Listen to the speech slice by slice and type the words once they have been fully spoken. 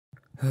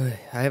I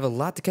have a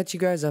lot to catch you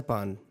guys up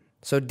on.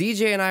 So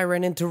DJ and I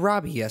ran into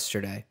Robbie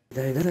yesterday.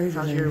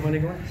 How's your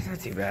winning going? It's not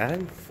too bad.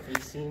 Have you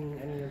seen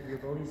any of your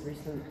Bullies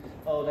recently?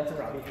 Oh, that's a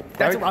Robbie.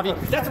 That's a Robbie.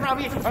 That's a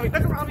Robbie.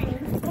 That's a Robbie.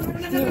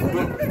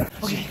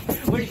 Okay,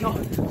 where'd he go?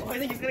 Oh, I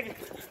think he's gonna get.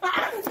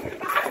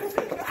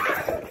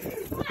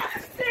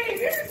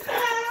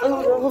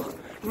 Oh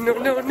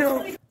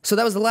no. So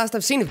that was the last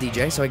I've seen of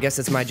DJ, so I guess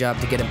it's my job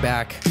to get him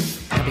back.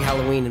 Happy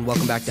Halloween and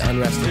welcome back to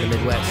Unrest in the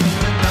Midwest.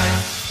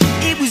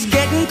 It was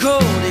getting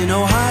cold in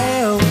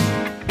Ohio.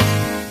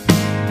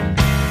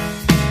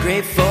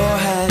 Grade 4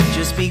 had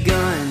just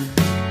begun.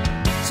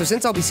 So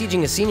since I'll be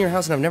sieging a senior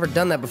house and I've never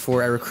done that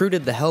before, I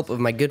recruited the help of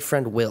my good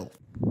friend Will.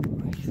 I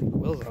think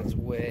Will's on his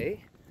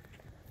way.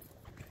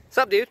 What's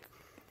up, dude?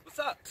 What's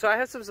up? So I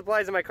have some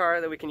supplies in my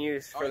car that we can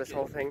use for this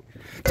whole thing.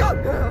 Oh,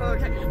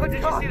 okay. Oh,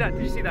 did you see that?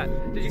 Did you see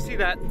that? Did you see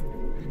that?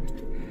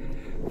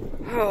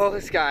 Oh,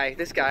 this guy,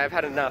 I've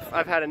had enough.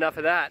 I've had enough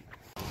of that.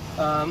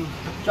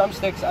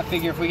 Drumsticks, I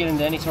figure if we get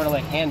into any sort of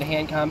like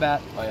hand-to-hand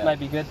combat, it might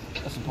be good.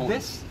 That's important.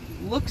 This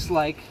looks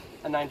like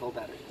a 9-volt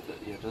battery.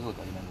 Yeah, it does look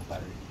like a 9-volt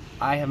battery.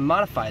 I have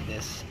modified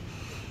this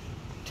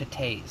to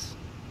tase.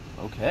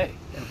 Okay.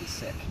 It'll be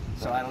sick.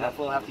 So I don't know if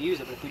we'll have to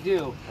use it, but if we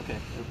do, okay,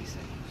 it'll be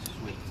sick.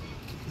 Sweet.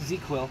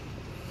 Z-Quill,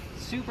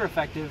 super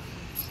effective.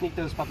 Sneak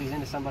those puppies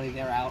into somebody,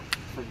 they're out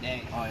for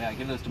days. Oh yeah, I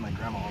give those to my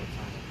grandma all the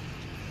time.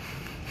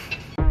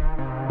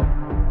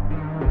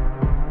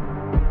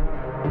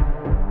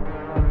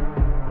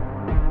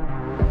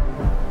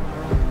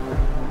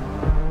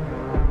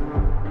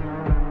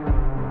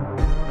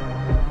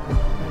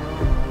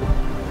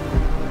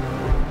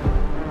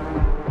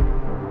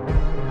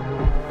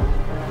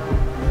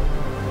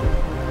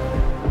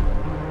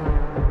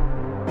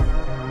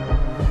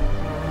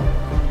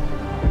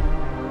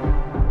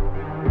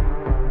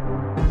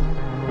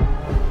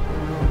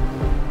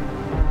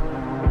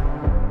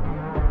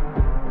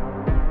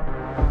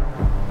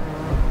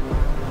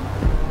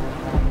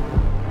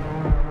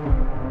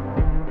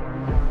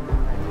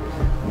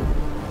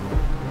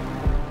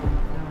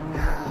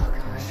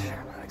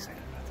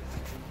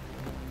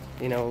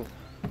 You know,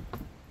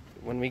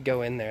 when we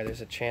go in there, there's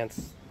a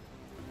chance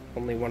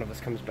only one of us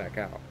comes back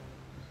out.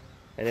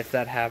 And if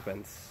that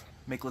happens...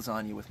 Make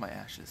lasagna with my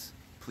ashes,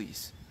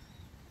 please.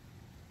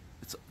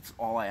 It's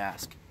all I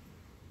ask.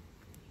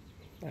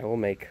 I will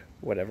make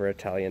whatever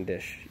Italian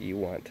dish you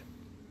want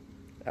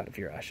out of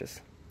your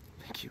ashes.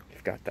 Thank you.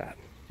 You've got that.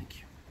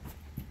 Thank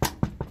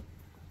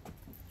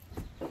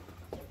you.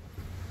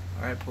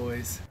 Alright,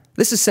 boys.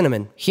 This is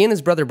Cinnamon. He and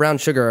his brother Brown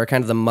Sugar are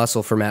kind of the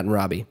muscle for Matt and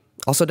Robbie.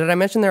 Also, did I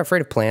mention they're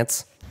afraid of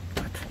plants?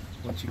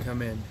 Once you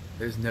come in,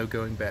 there's no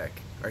going back.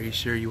 Are you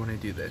sure you want to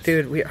do this?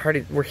 Dude,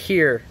 we're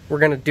here. We're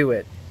gonna do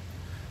it.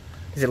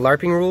 Is it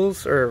LARPing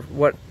rules or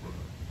what?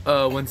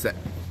 1 sec.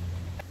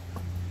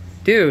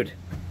 Dude.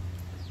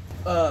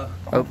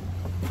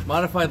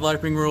 Modified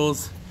LARPing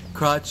rules.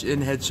 Crotch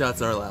and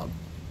headshots are allowed.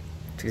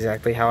 That's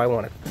exactly how I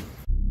want it.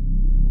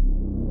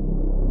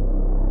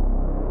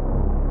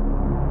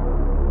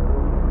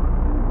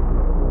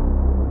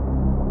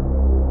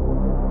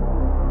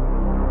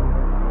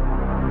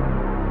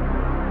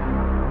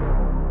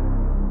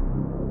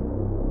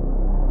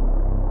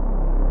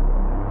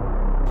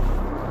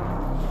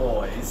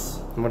 Boys,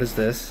 What is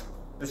this?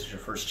 this is your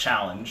first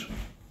challenge.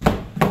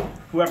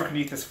 Whoever can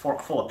eat this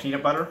fork full of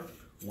peanut butter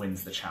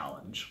wins the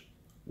challenge.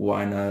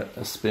 Why not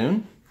a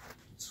spoon?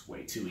 It's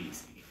way too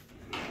easy.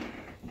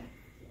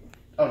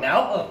 Oh, now?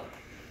 Oh.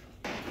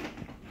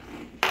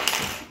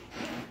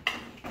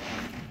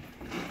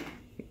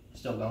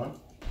 Still going?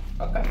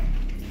 Okay.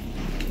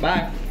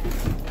 Bye.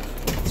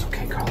 It's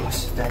okay,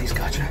 Carlos. Daddy's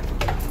got you.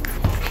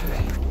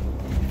 Okay.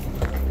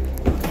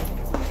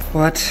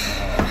 What?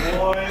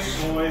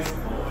 Boys.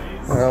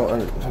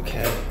 Oh,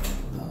 okay.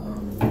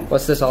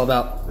 What's this all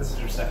about? This is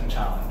your second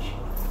challenge.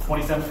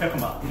 27 pick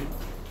 'em up.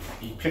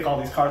 You pick all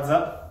these cards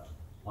up,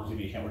 I'll give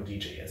you a hint where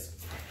DJ is.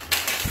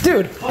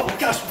 Dude! Oh my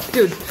gosh!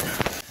 Dude!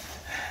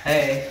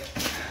 Hey.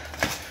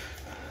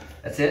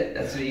 That's it?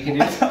 That's what you can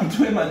do? I'm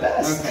doing my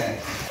best. Okay.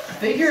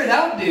 Figure it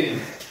out, dude!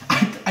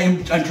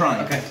 I'm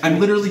trying. Okay. I'm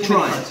literally Just give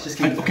me trying. cards. Just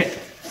give me Okay.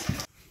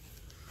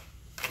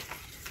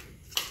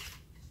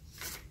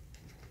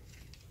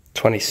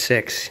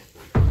 26.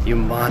 You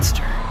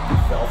monster. You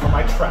fell for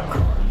my trap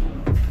card.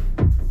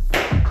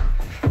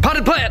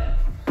 Potted plant!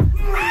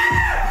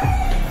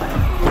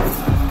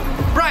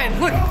 Brian,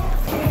 look!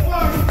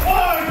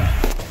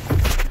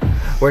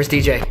 Where's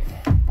DJ?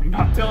 I'm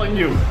not telling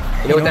you.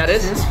 You know what that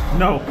is?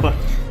 No, but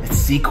It's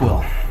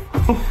sequel.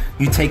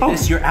 You take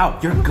this, you're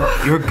out. You're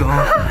gone. You're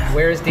gone.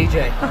 Where is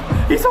DJ?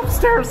 he's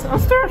upstairs. I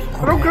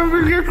don't come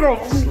to get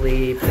close.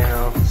 Sleep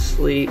now.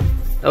 Sleep.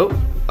 Oh.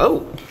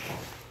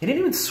 He didn't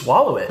even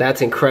swallow it.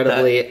 That's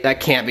incredibly... That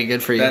can't be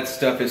good for you. That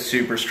stuff is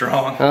super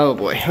strong. Oh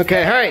boy.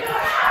 Okay, alright.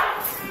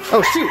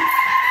 Oh shoot!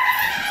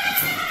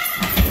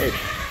 Hey,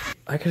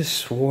 I could have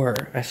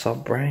swore I saw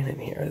Brian in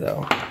here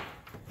though.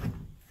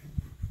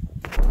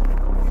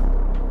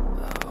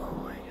 Oh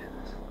my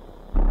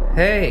goodness.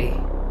 Hey!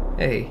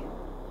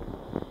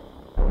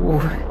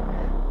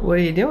 What are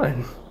you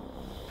doing?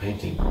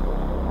 painting.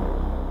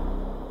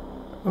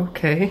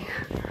 Okay.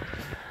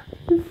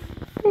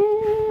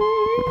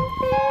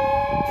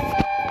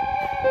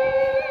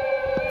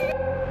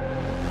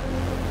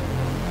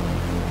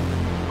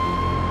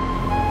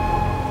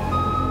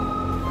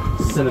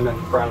 Cinnamon,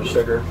 brown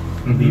sugar.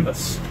 Leave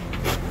us.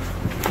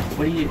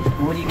 What are you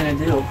gonna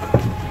do?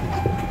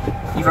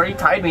 You've already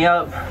tied me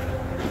up.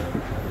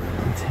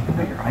 Take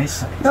away your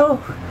eyesight. No!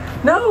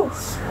 No!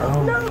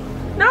 No!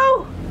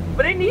 No!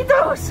 But I need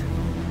those!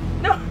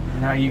 No!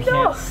 Now you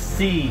can't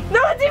see.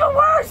 No, it's even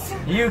worse!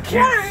 You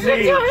can't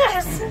see! Do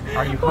this?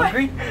 Are you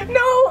hungry?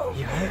 No!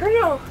 You hungry?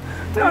 No!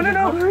 No, no,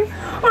 no!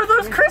 Are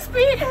those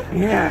crispy?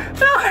 Yeah.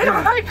 No, I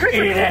don't like crispy!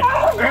 Eat it! Eat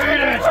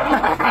it!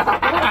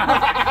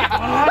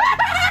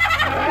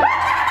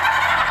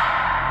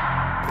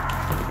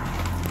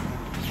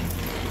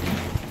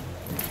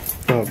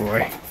 Oh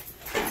boy.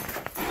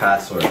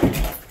 Password.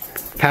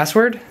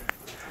 Password?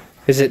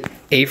 Is it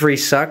Avery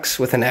sucks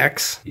with an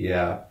X?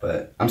 Yeah,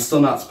 but I'm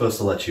still not supposed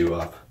to let you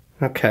up.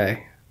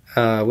 Okay.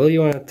 Will, you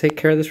want to take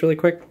care of this really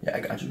quick? Yeah, I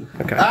got you.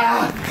 Okay.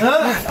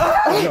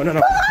 No, no,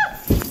 no.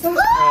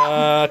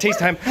 Taste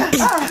time. Give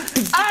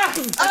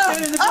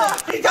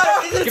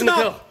him the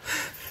pill.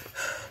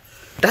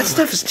 That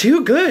stuff is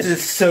too good.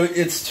 It's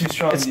too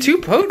strong. It's too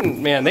potent,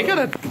 man. They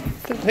gotta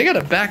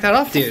back that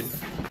off, dude.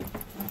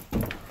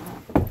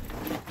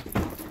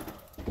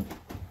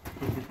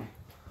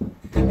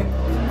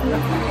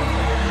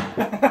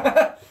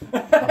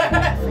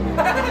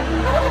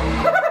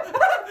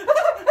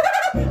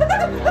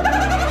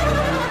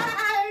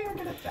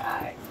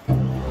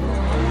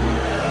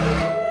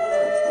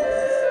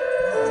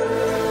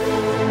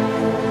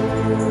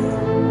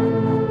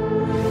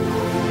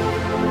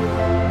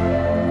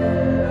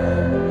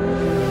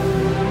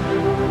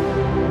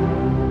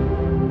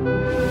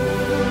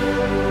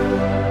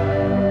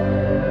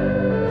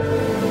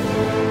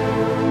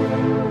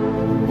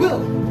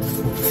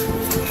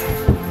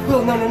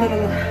 Will, no.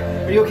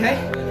 Are you okay?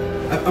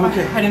 I'm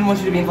okay. I didn't want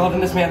you to be involved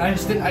in this, man. I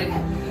just didn't. Are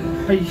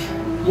you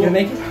gonna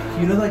make it?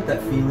 You know, like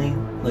that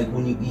feeling, like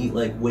when you eat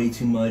like way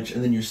too much,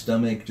 and then your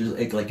stomach just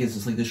like it's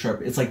just like the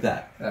sharp. It's like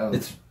that. Oh.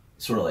 It's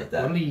sort of like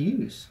that. What do you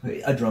use?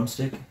 A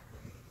drumstick.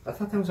 I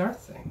thought that was our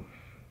thing.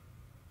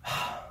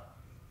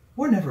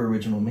 We're never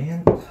original,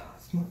 man.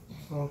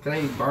 Well, can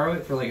I borrow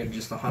it for like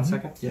just a hot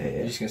second? Yeah.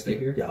 You're just gonna stay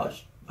here? Yeah,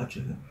 I'll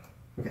check it.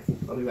 Okay,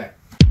 I'll be back.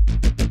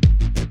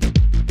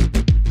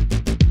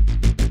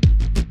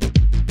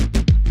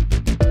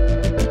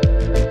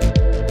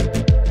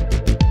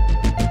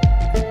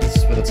 This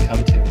is what it's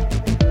come to.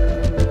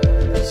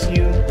 Just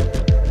you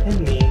and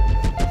me.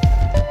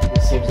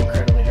 This seems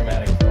incredibly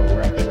dramatic for what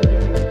we're actually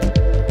doing.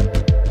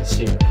 A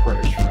senior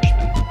prayers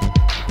freshman.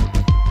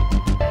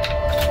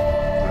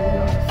 I'm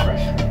not a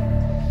freshman.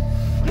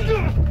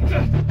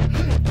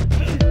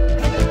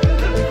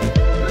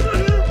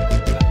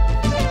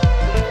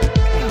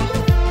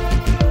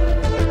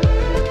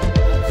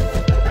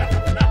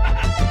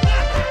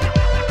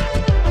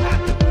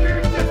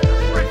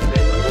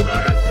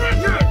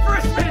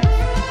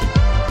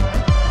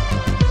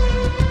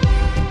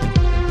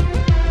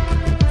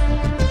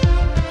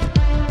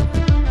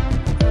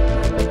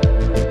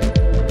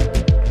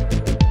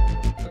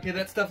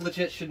 That stuff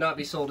legit should not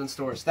be sold in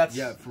stores. That's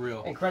for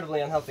real.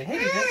 Incredibly unhealthy. Hey,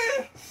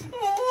 DJ.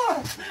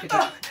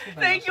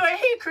 Thank you, I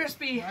hate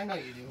crispy. I know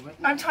you do, but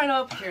I'm tied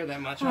up. I don't care that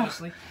much,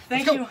 honestly.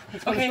 Thank Let's you. go.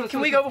 Let's go, Okay, let's go,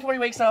 can we let's go before he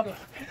wakes up?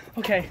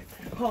 Okay.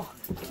 Oh.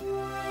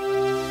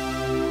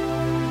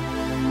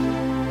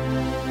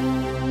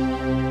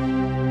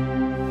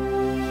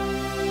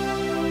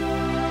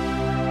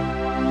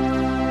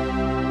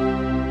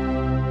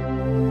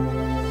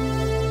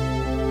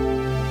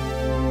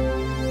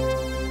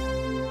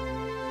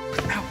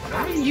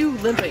 Why are you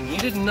limping? You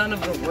did none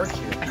of the work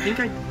here. I think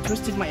I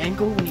twisted my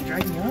ankle when he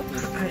dragged me up.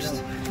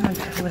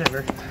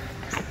 Whatever.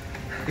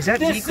 Is that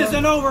This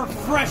isn't over,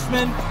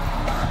 freshman!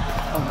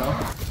 Oh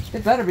no.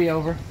 It better be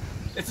over.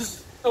 It's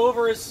just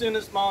over as soon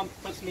as Mom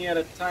puts me at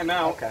a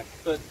timeout. Okay.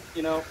 But,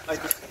 you know,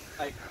 Let's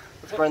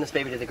burn this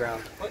baby to the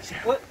ground.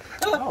 What?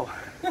 Oh.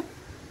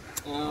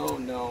 Oh,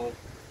 no.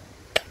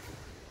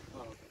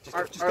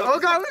 Oh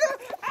god!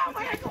 Ow,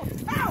 my ankle!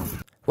 Ow!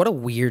 What a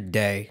weird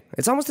day.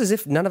 It's almost as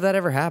if none of that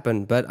ever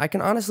happened, but I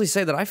can honestly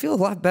say that I feel a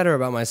lot better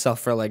about myself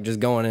for like just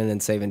going in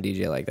and saving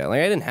DJ like that. Like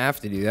I didn't have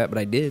to do that, but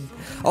I did.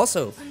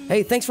 Also,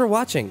 hey, thanks for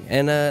watching,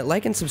 and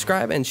like and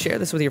subscribe and share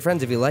this with your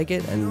friends if you like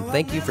it, and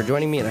thank you for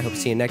joining me, and I hope to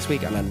see you next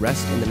week on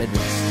Unrest in the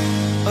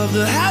Midwest. Of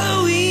the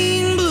Halloween